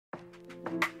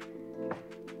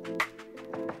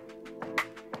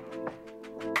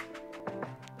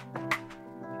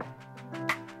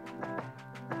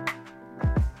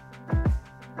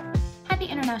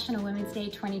International Women's Day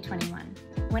 2021.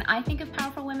 When I think of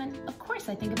powerful women, of course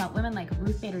I think about women like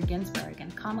Ruth Bader Ginsburg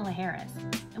and Kamala Harris.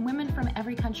 And women from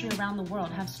every country around the world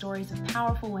have stories of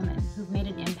powerful women who've made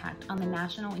an impact on the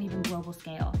national and even global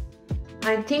scale.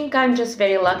 I think I'm just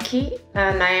very lucky,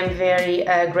 and I am very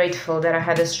grateful that I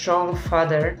had a strong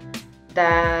father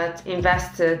that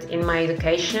invested in my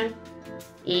education.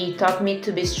 He taught me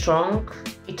to be strong.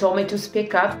 He told me to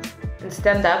speak up and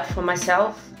stand up for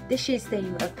myself. This year's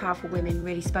theme of Powerful Women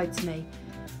really spoke to me.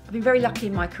 I've been very lucky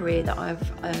in my career that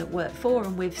I've worked for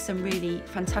and with some really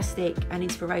fantastic and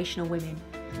inspirational women.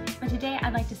 But today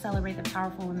I'd like to celebrate the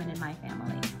powerful women in my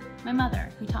family. My mother,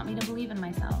 who taught me to believe in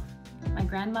myself. My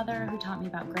grandmother, who taught me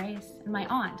about grace. And my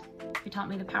aunt, who taught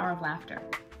me the power of laughter.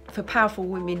 For Powerful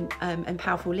Women and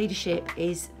Powerful Leadership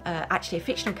is actually a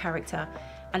fictional character,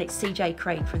 and it's CJ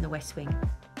Craig from The West Wing.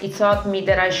 He taught me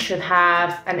that I should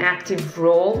have an active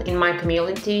role in my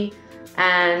community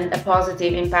and a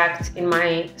positive impact in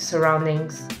my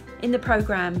surroundings. In the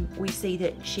programme, we see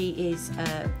that she is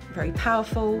very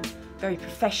powerful, very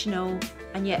professional,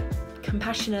 and yet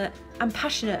compassionate and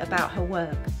passionate about her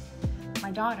work. My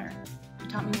daughter, who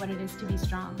taught me what it is to be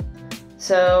strong.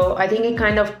 So I think it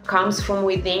kind of comes from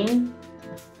within.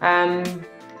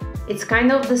 It's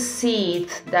kind of the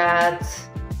seed that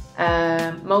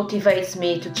motivates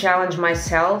me to challenge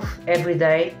myself every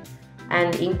day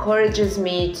and encourages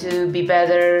me to be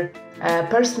better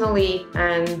personally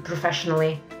and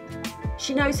professionally.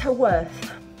 She knows her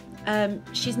worth.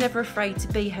 She's never afraid to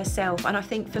be herself, and I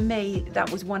think for me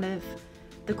that was one of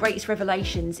the greatest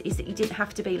revelations, is that you didn't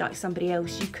have to be like somebody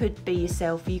else. You could be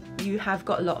yourself. You have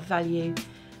got a lot of value.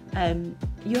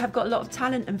 You have got a lot of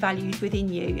talent and values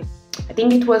within you. I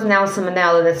think it was Nelson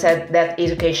Mandela that said that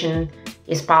education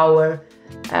is power.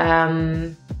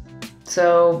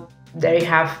 So there you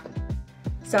have.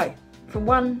 So from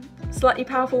one slightly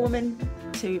powerful woman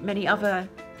to many other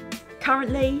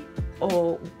currently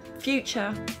or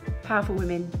future powerful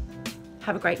women,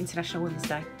 have a great International Women's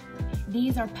Day.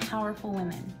 These are powerful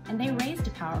women, and they raised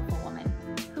a powerful woman,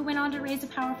 who went on to raise a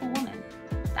powerful woman.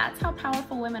 That's how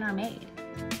powerful women are made.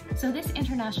 So this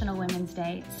International Women's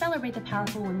Day, celebrate the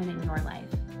powerful women in your life.